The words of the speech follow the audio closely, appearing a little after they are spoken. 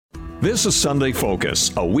This is Sunday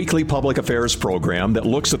Focus, a weekly public affairs program that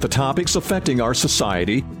looks at the topics affecting our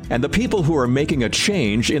society and the people who are making a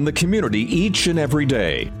change in the community each and every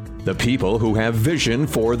day. The people who have vision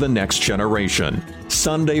for the next generation.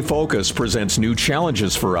 Sunday Focus presents new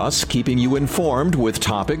challenges for us, keeping you informed with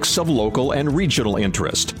topics of local and regional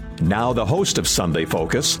interest. Now the host of Sunday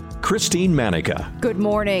Focus, Christine Manica. Good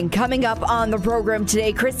morning. Coming up on the program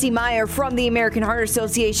today, Christy Meyer from the American Heart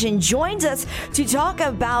Association joins us to talk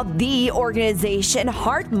about the organization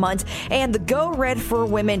Heart Month and the Go Red for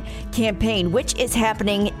Women campaign, which is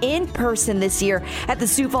happening in person this year at the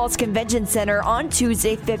Sioux Falls Convention Center on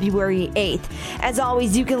Tuesday, February 8th. As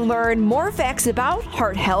always, you can learn more facts about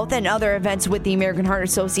heart health and other events with the American Heart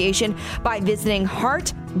Association by visiting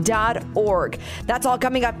heart.org. That's all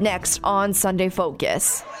coming up next on Sunday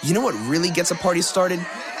Focus. You know what really gets a party started?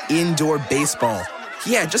 Indoor baseball.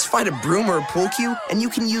 Yeah, just find a broom or a pool cue, and you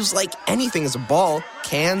can use like anything as a ball.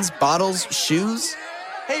 Cans, bottles, shoes.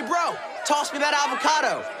 Hey bro, toss me that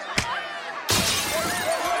avocado.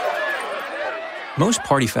 Most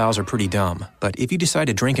party fouls are pretty dumb, but if you decide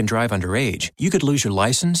to drink and drive underage, you could lose your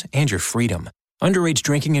license and your freedom. Underage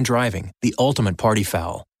drinking and driving, the ultimate party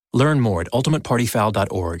foul. Learn more at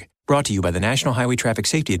ultimatepartyfoul.org. Brought to you by the National Highway Traffic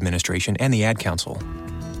Safety Administration and the Ad Council.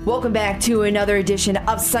 Welcome back to another edition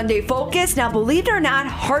of Sunday Focus. Now, believe it or not,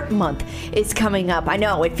 Heart Month is coming up. I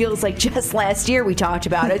know it feels like just last year we talked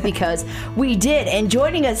about it because we did. And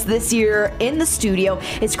joining us this year in the studio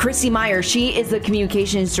is Christy Meyer. She is the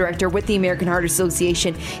Communications Director with the American Heart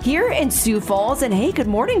Association here in Sioux Falls. And hey, good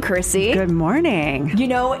morning, Christy. Good morning. You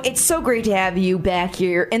know, it's so great to have you back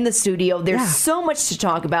here in the studio. There's so much to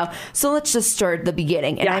talk about. So let's just start at the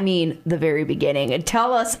beginning. And I mean the very beginning. And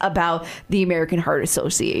tell us about the American Heart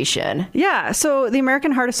Association. Yeah, so the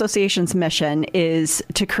American Heart Association's mission is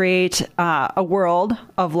to create a world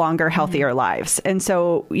of longer, healthier lives. And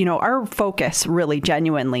so, you know, our focus really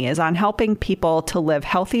genuinely is on helping people to live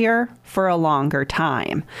healthier for a longer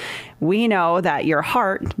time. We know that your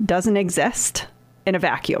heart doesn't exist in a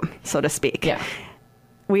vacuum, so to speak. Yeah.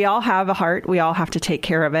 We all have a heart. We all have to take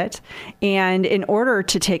care of it. And in order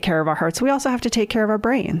to take care of our hearts, we also have to take care of our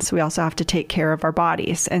brains. We also have to take care of our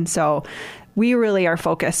bodies. And so we really are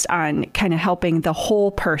focused on kind of helping the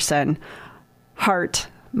whole person, heart,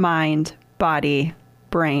 mind, body,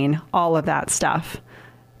 brain, all of that stuff,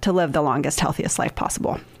 to live the longest, healthiest life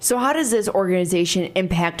possible. So how does this organization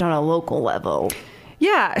impact on a local level?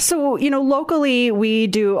 Yeah. So, you know, locally, we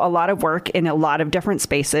do a lot of work in a lot of different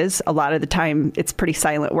spaces. A lot of the time, it's pretty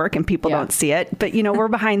silent work and people don't see it. But, you know, we're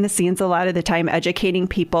behind the scenes a lot of the time, educating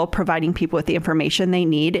people, providing people with the information they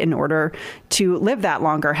need in order to live that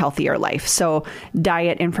longer, healthier life. So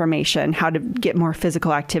diet information, how to get more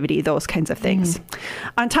physical activity, those kinds of things.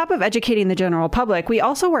 On top of educating the general public, we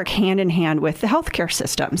also work hand in hand with the healthcare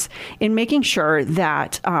systems in making sure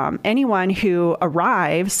that anyone who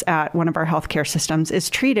arrives at one of our healthcare systems is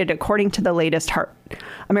treated according to the latest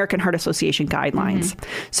American Heart Association guidelines.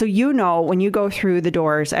 So you know when you go through the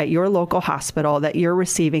doors at your local hospital that you're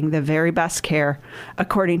receiving the very best care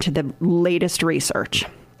according to the latest research.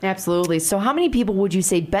 Absolutely. So how many people would you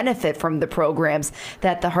say benefit from the programs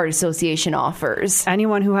that the Heart Association offers?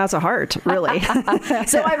 Anyone who has a heart, really.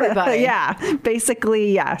 So everybody. Yeah,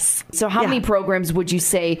 basically, yes. So how many programs would you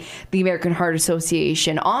say the American Heart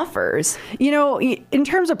Association offers? You know, in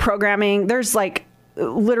terms of programming, there's like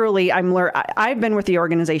literally, I've been with the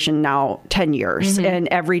organization now 10 years, and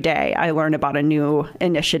every day I learn about a new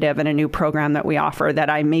initiative and a new program that we offer that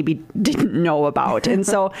I maybe didn't know about. And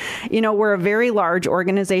so, you know, we're a very large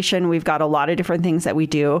organization. We've got a lot of different things that we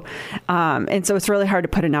do. And so it's really hard to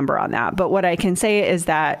put a number on that. But what I can say is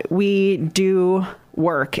that we do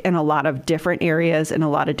work in a lot of different areas and a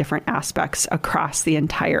lot of different aspects across the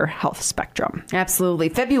entire health spectrum. Absolutely.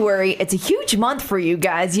 February, it's a huge month for you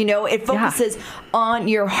guys. You know, it focuses on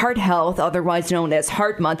your heart health, otherwise known as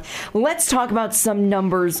Heart Month. Let's talk about some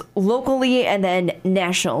numbers locally and then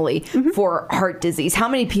nationally for heart disease. How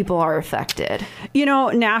many people are affected? You know,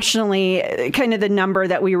 nationally, kind of the number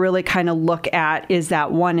that we really kind of look at is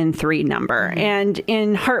that 1 in 3 number. And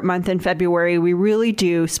in Heart Month in February, we really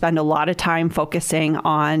do spend a lot of time focusing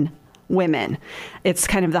on women. It's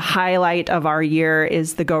kind of the highlight of our year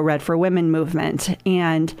is the Go Red for Women movement.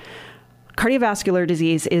 And cardiovascular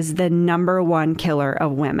disease is the #1 killer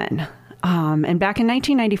of women. And back in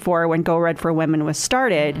 1994, when Go Red for Women was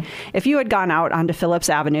started, if you had gone out onto Phillips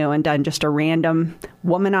Avenue and done just a random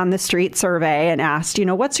woman on the street survey and asked, you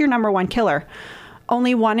know, what's your #1 killer?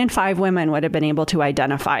 only 1 in 5 women would have been able to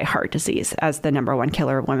identify heart disease as the number one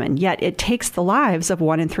killer of women. Yet it takes the lives of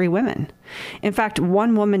 1 in 3 women. In fact,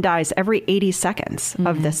 1 woman dies every 80 seconds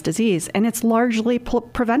of this disease, and it's largely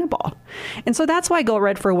preventable. And so that's why Go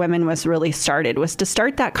Red for Women was really started, was to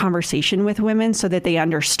start that conversation with women so that they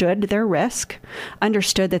understood their risk,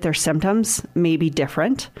 understood that their symptoms may be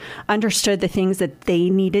different, understood the things that they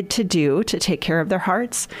needed to do to take care of their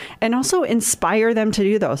hearts, and also inspire them to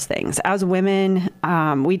do those things. As women,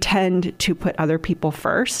 we tend to put other people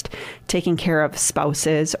first, taking care of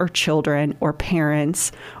spouses or children or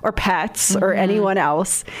parents or pets or anyone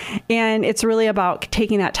else. And it's really about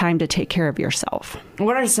taking that time to take care of yourself.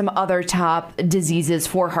 What are some other top diseases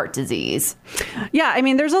for heart disease? Yeah, I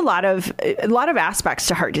mean, there's a lot of aspects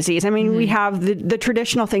to heart disease. I mean, we have the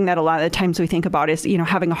traditional thing that a lot of the times we think about is,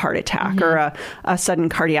 having a heart attack or a sudden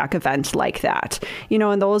cardiac event like that.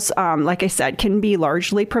 And those, like I said, can be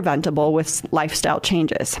largely preventable with lifestyle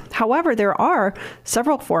changes. However, there are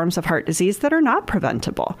several forms of heart disease that are not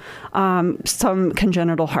preventable. Some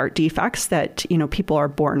congenital heart defects that, people are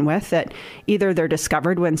born with, that either they're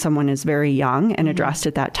discovered when someone is very young and addressed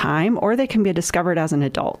at that time, or they can be discovered as an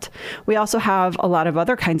adult. We also have a lot of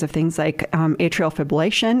other kinds of things like atrial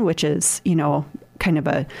fibrillation, which is, kind of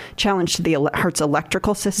a challenge to the heart's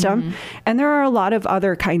electrical system. And there are a lot of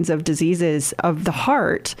other kinds of diseases of the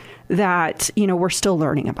heart that, we're still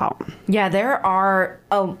learning about. Yeah, there are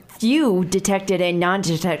a few detected and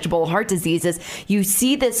non-detectable heart diseases. You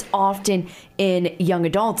see this often in young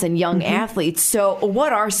adults and young athletes. So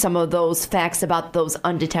what are some of those facts about those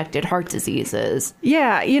undetected heart diseases?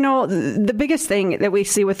 Yeah, the biggest thing that we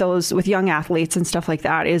see with young athletes and stuff like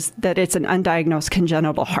that is that it's an undiagnosed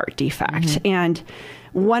congenital heart defect. And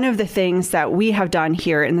one of the things that we have done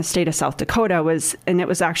here in the state of South Dakota was, and it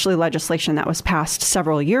was actually legislation that was passed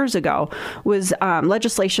several years ago, was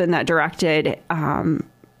legislation that directed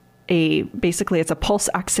basically it's a pulse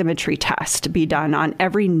oximetry test to be done on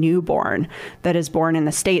every newborn that is born in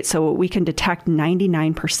the state, so we can detect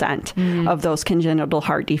 99% of those congenital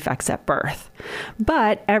heart defects at birth.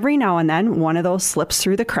 But every now and then, one of those slips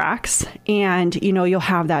through the cracks, and you'll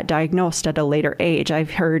have that diagnosed at a later age.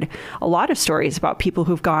 I've heard a lot of stories about people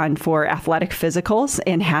who've gone for athletic physicals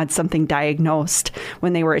and had something diagnosed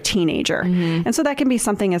when they were a teenager. And so that can be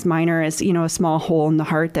something as minor as, a small hole in the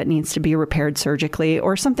heart that needs to be repaired surgically,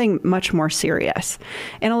 or something much more serious.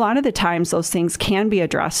 And a lot of the times those things can be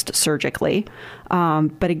addressed surgically.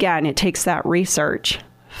 But again, it takes that research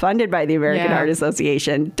funded by the American Heart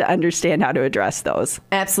Association to understand how to address those.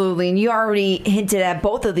 Absolutely. And you already hinted at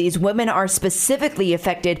both of these. Women are specifically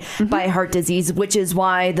affected by heart disease, which is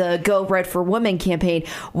why the Go Red for Women campaign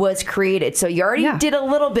was created. So you already did a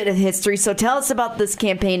little bit of history. So tell us about this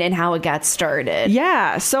campaign and how it got started.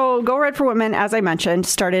 Yeah. So Go Red for Women, as I mentioned,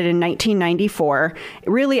 started in 1994,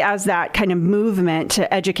 really as that kind of movement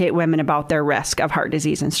to educate women about their risk of heart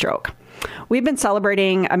disease and stroke. We've been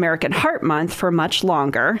celebrating American Heart Month for much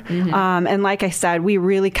longer. And like I said, we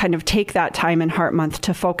really kind of take that time in Heart Month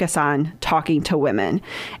to focus on talking to women.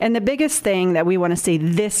 And the biggest thing that we want to say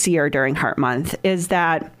this year during Heart Month is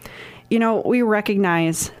that, we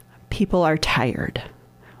recognize people are tired.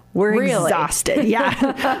 We're exhausted.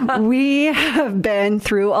 Yeah. We have been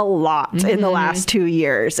through a lot in the last 2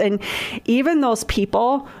 years. And even those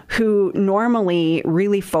people who normally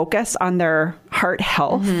really focus on their heart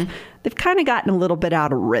health, they've kind of gotten a little bit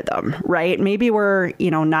out of rhythm, right? Maybe we're,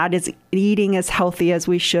 not eating as healthy as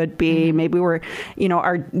we should be. Maybe we're,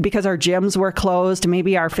 because our gyms were closed,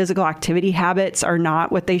 maybe our physical activity habits are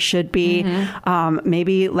not what they should be.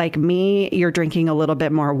 Maybe like me, you're drinking a little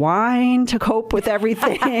bit more wine to cope with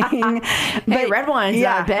everything. But red wine's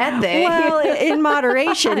not a bad thing. Well, in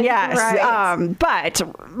moderation, yes. Right. But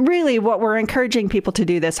really what we're encouraging people to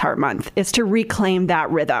do this Heart Month is to reclaim that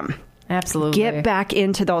rhythm. Absolutely. Get back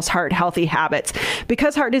into those heart healthy habits,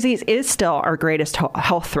 because heart disease is still our greatest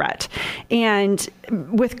health threat. And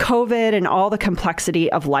with COVID and all the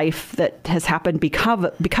complexity of life that has happened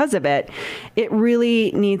because of it, it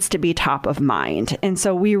really needs to be top of mind. And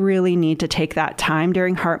so we really need to take that time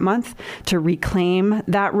during Heart Month to reclaim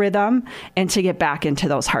that rhythm and to get back into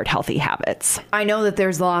those heart healthy habits. I know that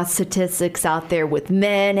there's a lot of statistics out there with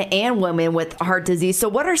men and women with heart disease. So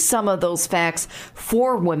what are some of those facts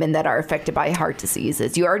for women that are affected by heart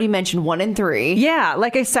diseases? You already mentioned 1 in 3. Yeah,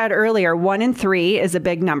 like I said earlier, 1 in 3 is a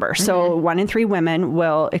big number. So 1 in 3 women women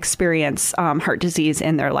will experience heart disease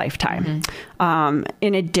in their lifetime.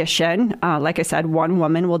 In addition, like I said, one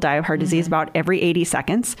woman will die of heart disease about every 80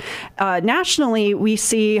 seconds. Nationally, we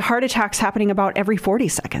see heart attacks happening about every 40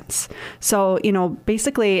 seconds. So,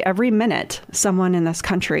 basically every minute someone in this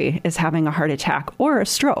country is having a heart attack or a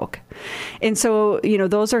stroke. And so,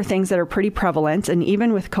 those are things that are pretty prevalent. And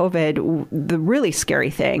even with COVID, the really scary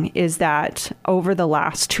thing is that over the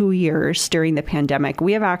last 2 years during the pandemic,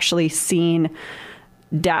 we have actually seen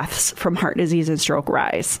deaths from heart disease and stroke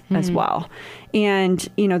rise as well. And,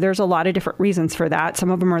 there's a lot of different reasons for that. Some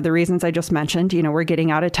of them are the reasons I just mentioned. We're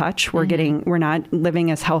getting out of touch. We're not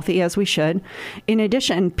living as healthy as we should. In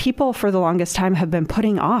addition, people for the longest time have been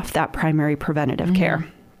putting off that primary preventative care.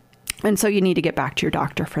 And so you need to get back to your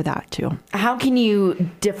doctor for that, too. How can you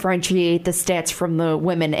differentiate the stats from the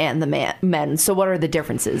women and the men? So what are the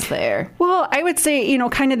differences there? Well, I would say,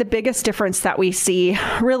 kind of the biggest difference that we see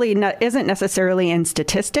really isn't necessarily in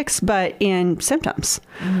statistics, but in symptoms.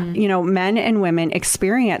 Men and women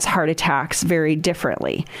experience heart attacks very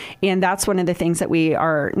differently. And that's one of the things that we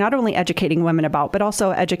are not only educating women about, but also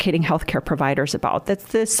educating healthcare providers about, that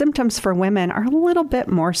the symptoms for women are a little bit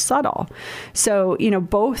more subtle. So,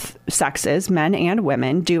 both sexes, men and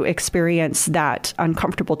women, do experience that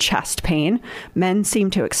uncomfortable chest pain. Men seem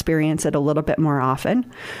to experience it a little bit more often.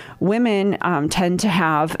 Women tend to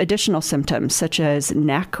have additional symptoms such as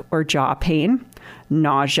neck or jaw pain,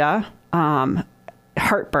 nausea,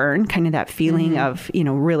 heartburn, kind of that feeling of,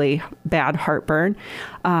 really bad heartburn,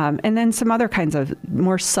 and then some other kinds of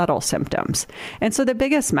more subtle symptoms. And so the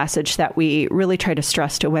biggest message that we really try to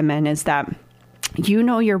stress to women is that you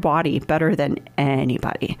know your body better than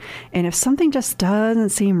anybody. And if something just doesn't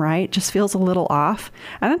seem right, just feels a little off,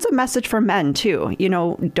 and that's a message for men too.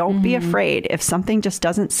 Don't be afraid. If something just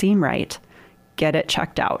doesn't seem right, get it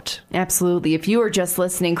checked out. Absolutely. If you are just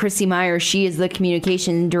listening, Christy Meyer, she is the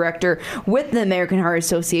communication director with the American Heart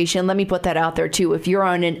Association. Let me put that out there too. If you're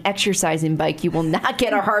on an exercising bike, you will not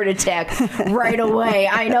get a heart attack right away.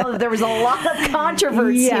 I know that there was a lot of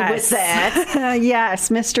controversy with that. Yes,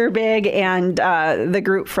 Mr. Big and the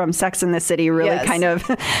group from Sex and the City really kind of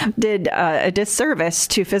did a disservice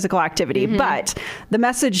to physical activity. But the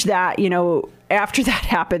message that, after that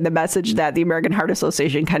happened, the message that the American Heart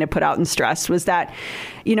Association kind of put out and stressed was that,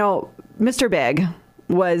 Mr. Big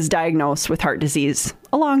was diagnosed with heart disease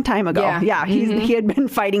a long time ago. He had been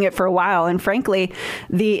fighting it for a while. And frankly,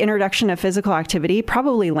 the introduction of physical activity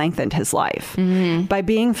probably lengthened his life. By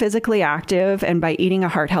being physically active and by eating a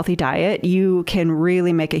heart healthy diet, you can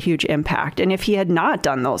really make a huge impact. And if he had not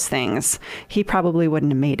done those things, he probably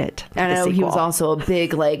wouldn't have made it. I know he was also a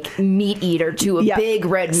big meat eater too, a big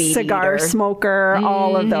red meat cigar eater. Smoker,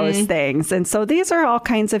 all of those things. And so these are all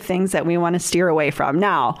kinds of things that we want to steer away from.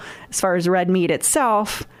 Now, as far as red meat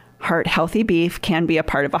itself, heart healthy beef can be a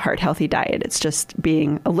part of a heart healthy diet. It's just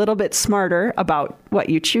being a little bit smarter about what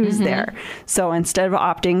you choose there. So instead of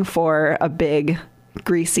opting for a big,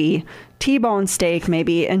 greasy T-bone steak,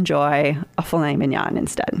 maybe enjoy a filet mignon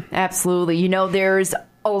instead. Absolutely. There's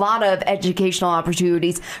a lot of educational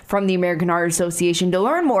opportunities from the American Heart Association to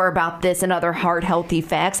learn more about this and other heart healthy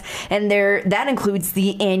facts. And that includes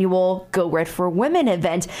the annual Go Red for Women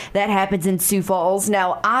event that happens in Sioux Falls.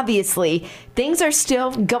 Now, obviously, things are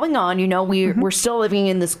still going on. We're still living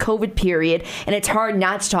in this COVID period, and it's hard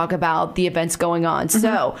not to talk about the events going on.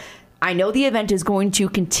 So I know the event is going to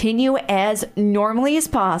continue as normally as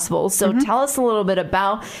possible. So tell us a little bit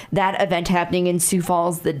about that event happening in Sioux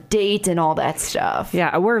Falls, the date and all that stuff.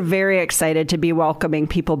 Yeah, we're very excited to be welcoming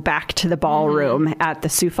people back to the ballroom at the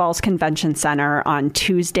Sioux Falls Convention Center on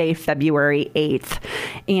Tuesday, February 8th.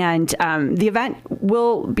 And the event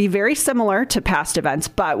will be very similar to past events,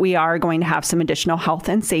 but we are going to have some additional health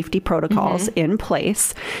and safety protocols in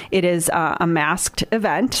place. It is a masked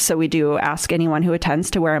event, so we do ask anyone who attends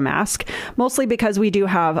to wear a mask. Mostly because we do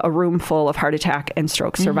have a room full of heart attack and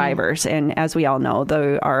stroke survivors. And as we all know,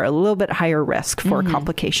 they are a little bit higher risk for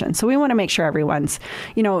complications. So we want to make sure everyone's,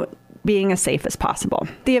 being as safe as possible.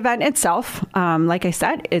 The event itself, like I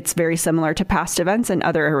said, it's very similar to past events in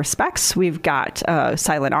other respects. We've got a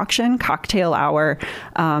silent auction, cocktail hour,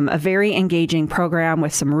 a very engaging program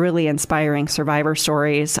with some really inspiring survivor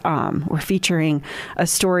stories. We're featuring a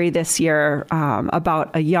story this year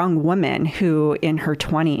about a young woman who in her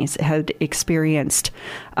 20s had experienced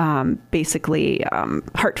basically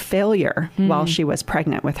heart failure while she was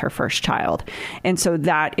pregnant with her first child. And so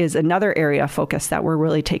that is another area of focus that we're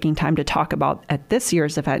really taking time to talk about at this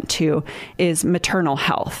year's event too, is maternal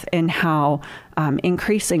health and how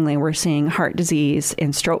increasingly we're seeing heart disease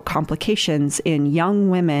and stroke complications in young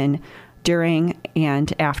women during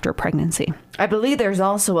and after pregnancy. I believe there's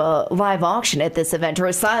also a live auction at this event, or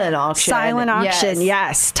a silent auction. Silent auction,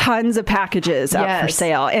 yes. Tons of packages up for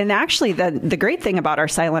sale. And actually, the great thing about our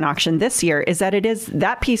silent auction this year is that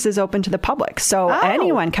that piece is open to the public. So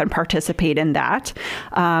anyone can participate in that.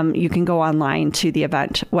 You can go online to the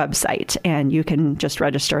event website and you can just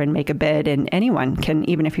register and make a bid. And anyone can,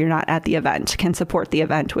 even if you're not at the event, can support the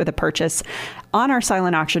event with a purchase on our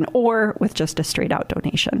silent auction or with just a straight out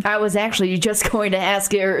donation. I was actually just going to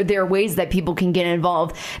ask, are there ways that people can get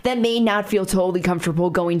involved that may not feel totally comfortable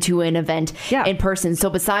going to an event in person? So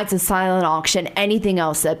besides the silent auction, anything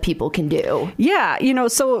else that people can do? Yeah,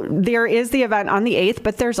 so there is the event on the 8th,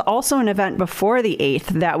 but there's also an event before the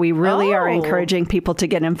 8th that we really are encouraging people to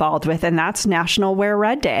get involved with, and that's National Wear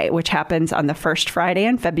Red Day, which happens on the first Friday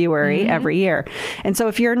in February every year. And so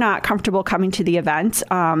if you're not comfortable coming to the event,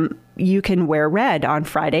 you can wear red on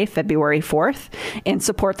Friday, February 4th, and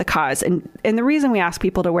support the cause. And the reason we ask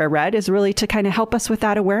people to wear red is really to kind of help us with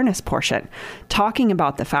that awareness portion, talking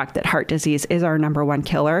about the fact that heart disease is our number one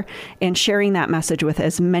killer and sharing that message with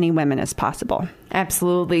as many women as possible.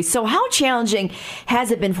 Absolutely. So how challenging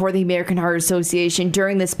has it been for the American Heart Association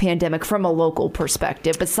during this pandemic from a local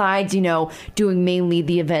perspective, besides, doing mainly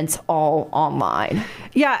the events all online?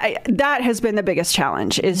 Yeah, that has been the biggest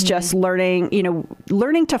challenge, is just learning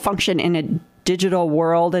to function in a digital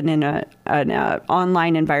world and in an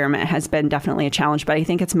online environment has been definitely a challenge, but I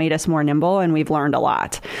think it's made us more nimble and we've learned a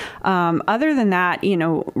lot. Other than that,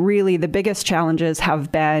 really the biggest challenges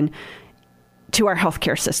have been to our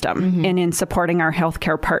healthcare system and in supporting our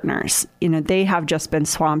healthcare partners. They have just been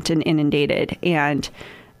swamped and inundated, and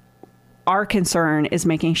our concern is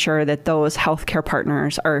making sure that those healthcare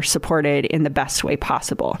partners are supported in the best way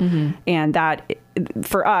possible. And that,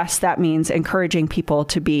 for us, that means encouraging people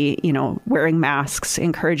to be, wearing masks,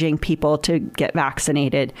 encouraging people to get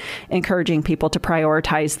vaccinated, encouraging people to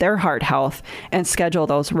prioritize their heart health and schedule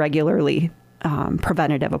those regularly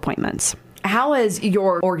preventative appointments. How has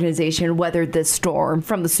your organization weathered this storm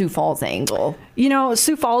from the Sioux Falls angle?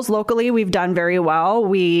 Sioux Falls locally, we've done very well.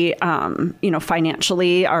 We,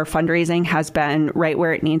 financially, our fundraising has been right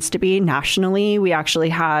where it needs to be. Nationally, we actually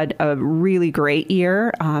had a really great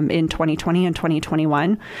year in 2020 and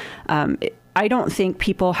 2021. I don't think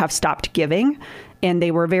people have stopped giving. And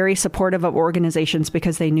they were very supportive of organizations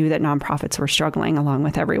because they knew that nonprofits were struggling along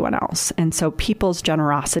with everyone else. And so people's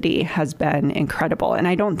generosity has been incredible. And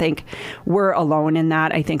I don't think we're alone in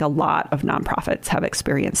that. I think a lot of nonprofits have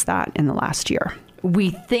experienced that in the last year.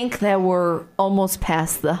 We think that we're almost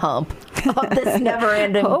past the hump of this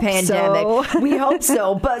never-ending pandemic. So. We hope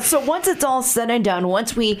so. But so once it's all said and done,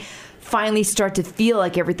 once we finally start to feel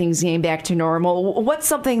like everything's getting back to normal, what's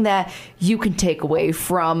something that you can take away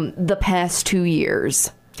from the past 2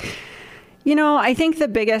 years? I think the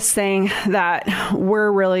biggest thing that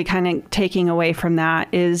we're really kind of taking away from that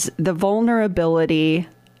is the vulnerability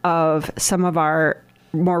of some of our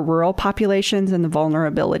more rural populations and the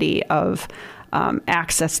vulnerability of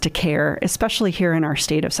access to care, especially here in our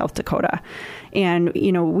state of South Dakota. And,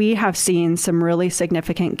 we have seen some really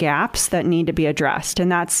significant gaps that need to be addressed. And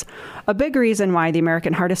that's a big reason why the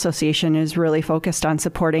American Heart Association is really focused on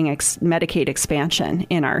supporting Medicaid expansion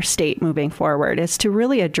in our state moving forward, is to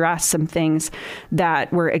really address some things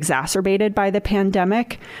that were exacerbated by the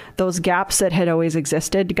pandemic. Those gaps that had always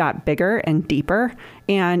existed got bigger and deeper.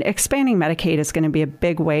 And expanding Medicaid is going to be a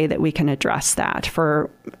big way that we can address that, for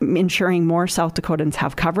ensuring more South Dakotans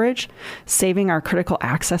have coverage, saving our critical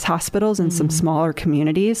access hospitals in some smaller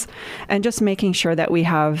communities, and just making sure that we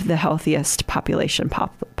have the healthiest population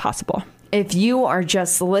possible. If you are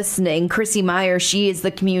just listening, Chrissy Meyer, she is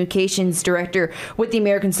the communications director with the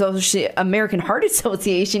American Heart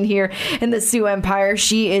Association here in the Sioux Empire.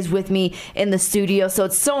 She is with me in the studio, so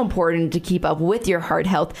it's so important to keep up with your heart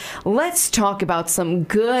health. Let's talk about some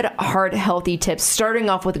good heart healthy tips, starting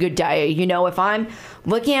off with a good diet. If I'm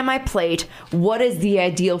looking at my plate, what is the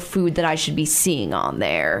ideal food that I should be seeing on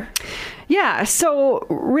there? Yeah, so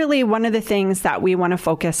really one of the things that we want to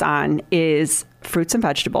focus on is fruits and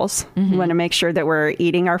vegetables. We want to make sure that we're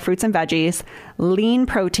eating our fruits and veggies, lean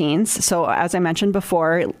proteins. So as I mentioned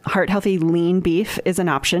before, heart healthy lean beef is an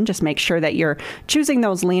option. Just make sure that you're choosing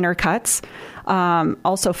those leaner cuts.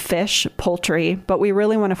 Also fish, poultry, but we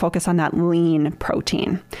really want to focus on that lean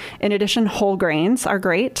protein. In addition, whole grains are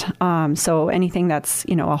great. So anything that's,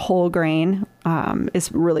 a whole grain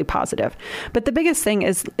is really positive. But the biggest thing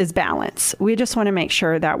is balance. We just want to make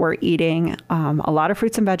sure that we're eating a lot of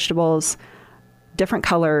fruits and vegetables, different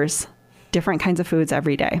colors, different kinds of foods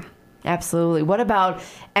every day. Absolutely. What about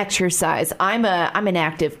exercise? I'm an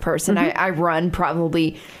active person. I run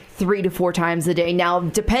probably 3 to 4 times a day. Now,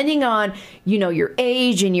 depending on, your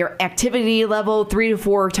age and your activity level, 3 to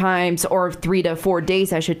 4 times or 3 to 4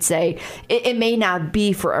 days, I should say, it may not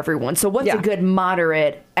be for everyone. So what's a good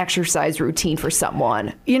moderate exercise routine for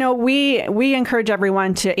someone? We encourage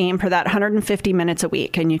everyone to aim for that 150 minutes a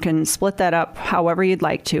week, and you can split that up however you'd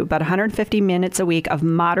like to, but 150 minutes a week of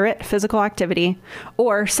moderate physical activity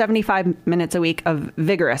or 75 minutes a week of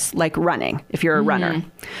vigorous, like running, if you're a runner.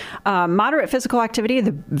 Moderate physical activity,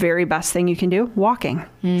 the very best thing you can do, walking.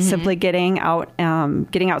 Simply getting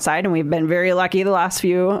outside, and we've been very lucky the last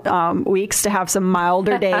few weeks to have some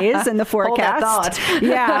milder days in the forecast. Hold that thought.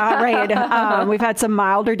 Yeah, right. We've had some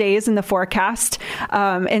milder days in the forecast.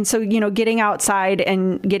 And so, getting outside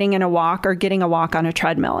and getting in a walk or getting a walk on a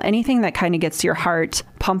treadmill, anything that kind of gets your heart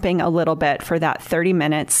pumping a little bit for that 30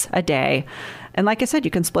 minutes a day. And like I said,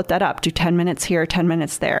 you can split that up, do 10 minutes here, 10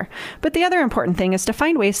 minutes there. But the other important thing is to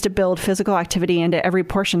find ways to build physical activity into every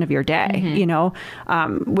portion of your day.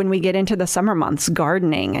 When we get into the summer months,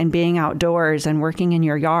 gardening and being outdoors and working in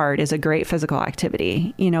your yard is a great physical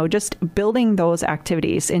activity. Just building those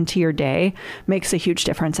activities into your day makes a huge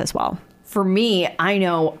difference as well. For me, I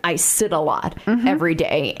know I sit a lot every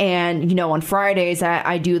day. And, on Fridays,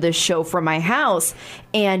 I do this show from my house.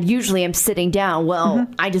 And usually I'm sitting down. Well,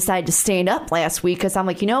 I decided to stand up last week because I'm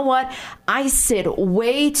like, you know what? I sit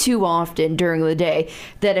way too often during the day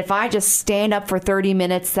that if I just stand up for 30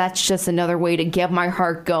 minutes, that's just another way to get my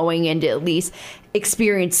heart going and to at least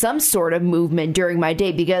experience some sort of movement during my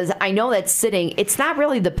day, because I know that sitting, it's not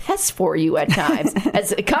really the best for you at times.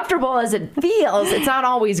 As comfortable as it feels, it's not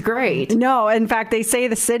always great. No, in fact, they say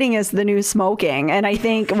the sitting is the new smoking. And I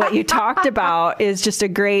think what you talked about is just a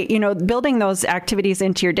great, building those activities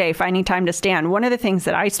into your day, finding time to stand. One of the things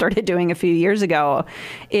that I started doing a few years ago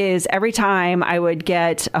is every time I would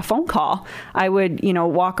get a phone call, I would,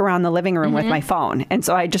 walk around the living room with my phone. And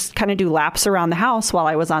so I just kind of do laps around the house while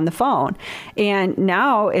I was on the phone. And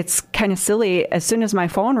now it's kind of silly. As soon as my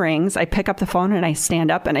phone rings, I pick up the phone and I stand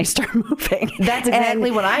up and I start moving. That's exactly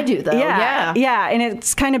what I do, though. Yeah. And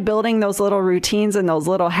it's kind of building those little routines and those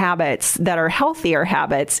little habits that are healthier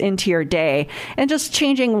habits into your day and just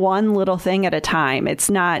changing one little thing at a time. It's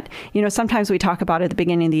not, sometimes we talk about at the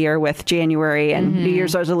beginning of the year with January and New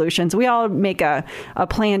Year's resolutions. We all make a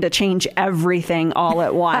plan to change everything all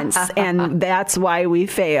at once. And that's why we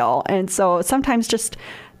fail. And so sometimes just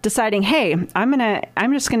deciding, hey,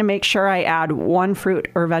 I'm just going to make sure I add one fruit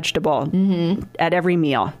or vegetable at every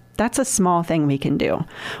meal. That's a small thing we can do.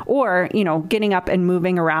 Or, getting up and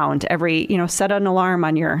moving around set an alarm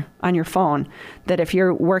on your phone that if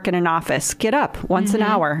you're working in an office, get up once an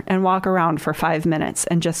hour and walk around for 5 minutes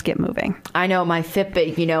and just get moving. I know my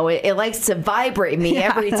Fitbit, it likes to vibrate me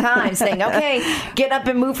every time saying, okay, get up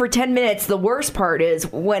and move for 10 minutes. The worst part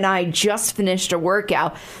is when I just finished a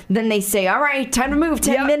workout, then they say, all right, time to move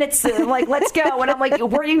 10 minutes. I'm like, let's go. And I'm like,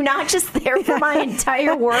 were you not just there for my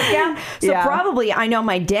entire workout? So probably, I know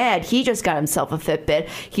my dad, he just got himself a Fitbit.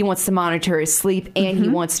 He wants to monitor his sleep and he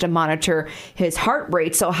wants to monitor his heart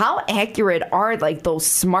rate. So how accurate are those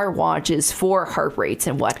smartwatches for heart rates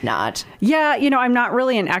and whatnot? Yeah, I'm not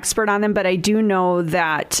really an expert on them, but I do know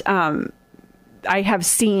that I have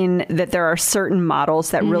seen that there are certain models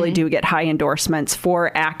that really do get high endorsements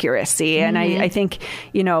for accuracy. And I think,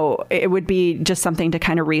 it would be just something to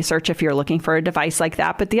kind of research if you're looking for a device like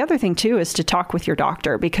that. But the other thing, too, is to talk with your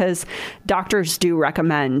doctor, because doctors do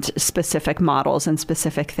recommend specific models and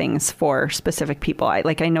specific things for specific people. I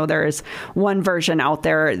know there is one version out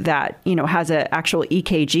there that, has an actual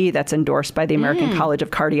EKG that's endorsed by the American College of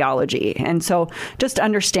Cardiology. And so just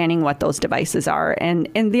understanding what those devices are. And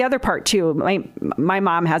the other part, too, my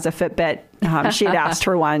mom has a Fitbit. She had asked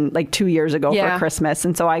for one 2 years ago for Christmas.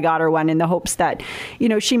 And so I got her one in the hopes that,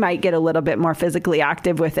 she might get a little bit more physically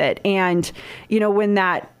active with it. And, when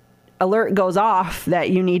that alert goes off that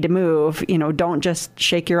you need to move, don't just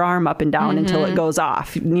shake your arm up and down until it goes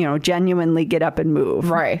off, genuinely get up and move.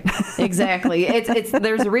 Right. Exactly. It's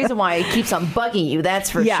there's a reason why it keeps on bugging you. That's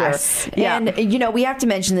for sure. Yeah. And, we have to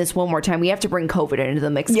mention this one more time. We have to bring COVID into the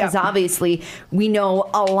mix because obviously we know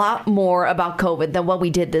a lot more about COVID than what we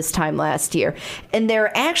did this time last year. And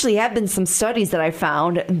there actually have been some studies that I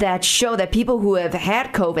found that show that people who have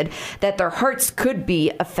had COVID, that their hearts could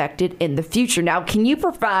be affected in the future. Now, can you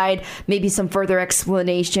provide maybe some further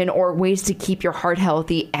explanation or ways to keep your heart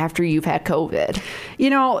healthy after you've had COVID?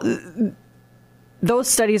 Those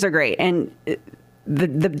studies are great. And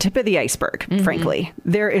the tip of the iceberg, frankly.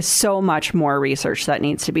 There is so much more research that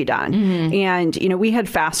needs to be done. And, we had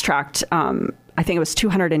fast-tracked I think it was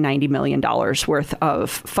 $290 million worth of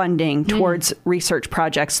funding towards research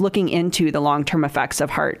projects looking into the long-term effects of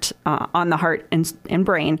on the heart and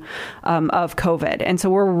brain of COVID. And so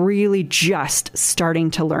we're really just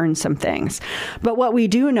starting to learn some things. But what we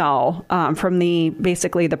do know from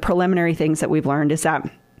basically the preliminary things that we've learned is that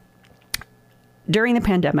during the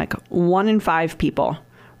pandemic, 1 in 5 people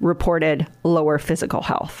reported lower physical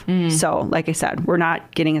health. So like I said, we're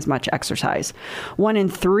not getting as much exercise. 1 in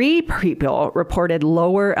 3 people reported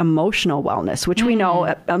lower emotional wellness, which we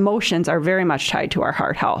know emotions are very much tied to our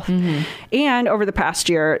heart health. And over the past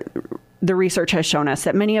year, the research has shown us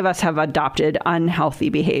that many of us have adopted unhealthy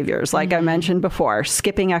behaviors. Like I mentioned before,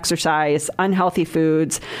 skipping exercise, unhealthy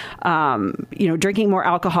foods, drinking more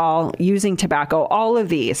alcohol, using tobacco, all of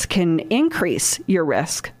these can increase your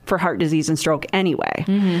risk for heart disease and stroke anyway.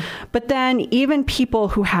 But then even people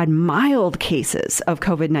who had mild cases of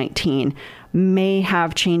COVID-19 may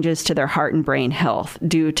have changes to their heart and brain health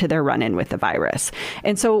due to their run-in with the virus.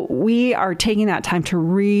 And so we are taking that time to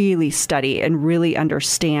really study and really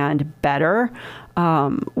understand better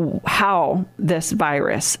how this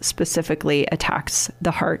virus specifically attacks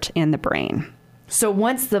the heart and the brain. So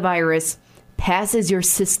once the virus passes your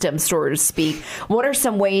system, so to speak, what are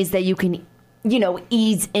some ways that you can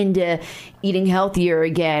ease into eating healthier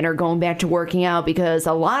again or going back to working out? Because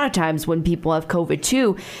a lot of times when people have COVID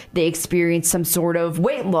too, they experience some sort of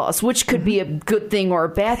weight loss, which could be a good thing or a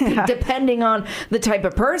bad thing, depending on the type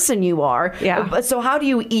of person you are. So how do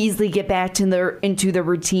you easily get back into the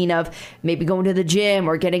routine of maybe going to the gym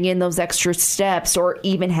or getting in those extra steps or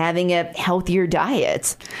even having a healthier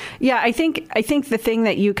diet? Yeah, I think the thing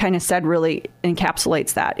that you kind of said really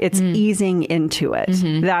encapsulates that. It's easing into it.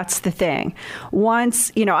 That's the thing.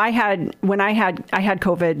 Once, I had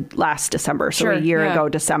COVID last December, so a year ago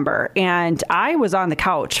December, and I was on the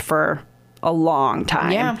couch for a long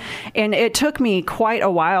time. And it took me quite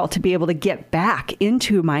a while to be able to get back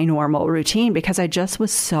into my normal routine because I just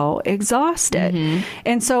was so exhausted.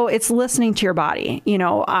 And so it's listening to your body.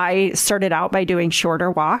 I started out by doing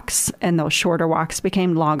shorter walks, and those shorter walks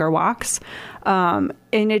became longer walks. And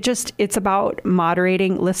it's about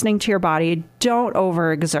moderating, listening to your body. Don't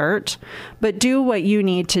overexert, but do what you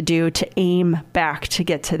need to do to aim back to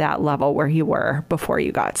get to that level where you were before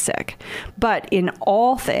you got sick. But in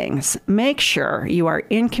all things, make sure you are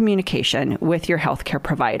in communication with your healthcare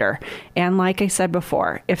provider. And like I said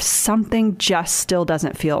before, if something just still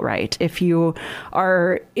doesn't feel right, if you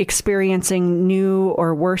are experiencing new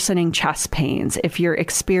or worsening chest pains, if you're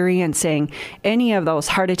experiencing any of those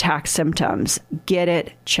heart attack symptoms, get it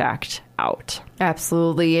checked out.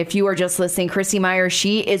 Absolutely. If you are just listening, Chrissy Meyer,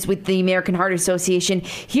 she is with the American Heart Association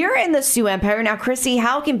here in the Sioux Empire. Now, Chrissy,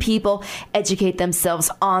 how can people educate themselves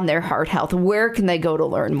on their heart health? Where can they go to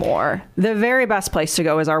learn more? The very best place to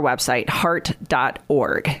go is our website,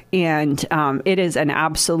 heart.org. And it is an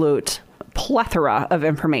absolute plethora of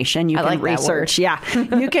information. You can research.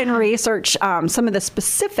 You can research some of the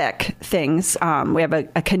specific things. We have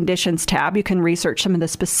a conditions tab. You can research some of the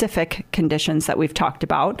specific conditions that we've talked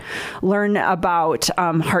about. Learn about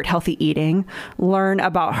heart healthy eating. Learn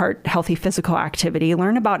about heart healthy physical activity.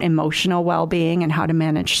 Learn about emotional well-being and how to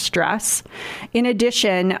manage stress. In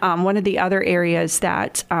addition, one of the other areas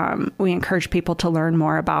that we encourage people to learn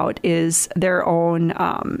more about is their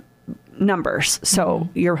own numbers. So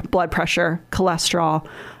your blood pressure, cholesterol,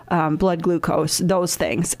 blood glucose, those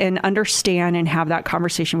things, and understand and have that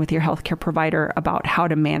conversation with your healthcare provider about how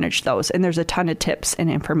to manage those. And there's a ton of tips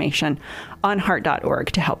and information on heart.org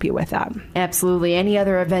to help you with that. Absolutely. Any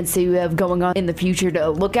other events that you have going on in the future to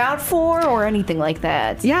look out for or anything like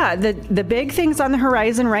that? Yeah, the big things on the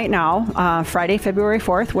horizon right now, Friday, February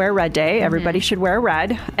 4th, Wear Red Day. Everybody should wear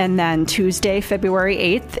red. And then Tuesday, February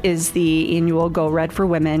 8th is the annual Go Red for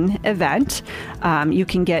Women event. You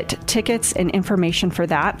can get tickets and information for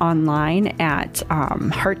that online at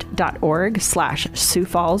heart.org/Sioux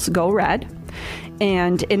Falls Go Red.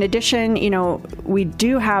 And in addition, we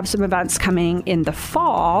do have some events coming in the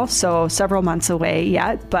fall, so several months away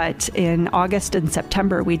yet, but in August and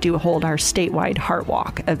September, we do hold our statewide Heart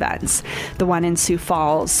Walk events. The one in Sioux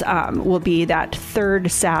Falls will be that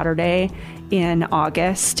third Saturday in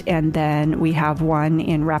August, and then we have one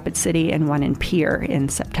in Rapid City and one in Pierre in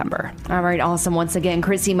September. All right, awesome. Once again,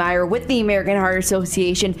 Chrissy Meyer with the American Heart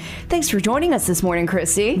Association. Thanks for joining us this morning,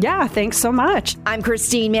 Chrissy. Yeah, thanks so much. I'm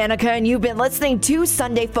Christine Manica, and you've been listening to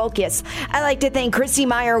Sunday Focus. I'd like to thank Chrissy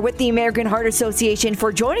Meyer with the American Heart Association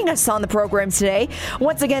for joining us on the program today.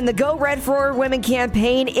 Once again, the Go Red for Women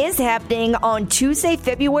campaign is happening on Tuesday,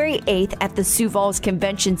 February 8th at the Sioux Falls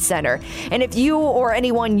Convention Center. And if you or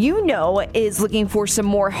anyone you know is looking for some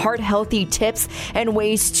more heart-healthy tips and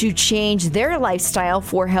ways to change their lifestyle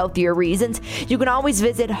for healthier reasons, you can always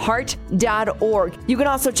visit heart.org. You can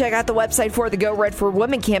also check out the website for the Go Red for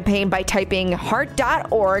Women campaign by typing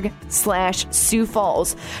heart.org/Sioux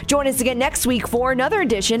Falls. Join us again next week for another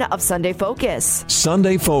edition of Sunday Focus.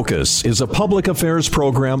 Sunday Focus is a public affairs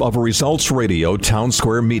program of Results Radio Town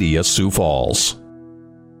Square Media, Sioux Falls.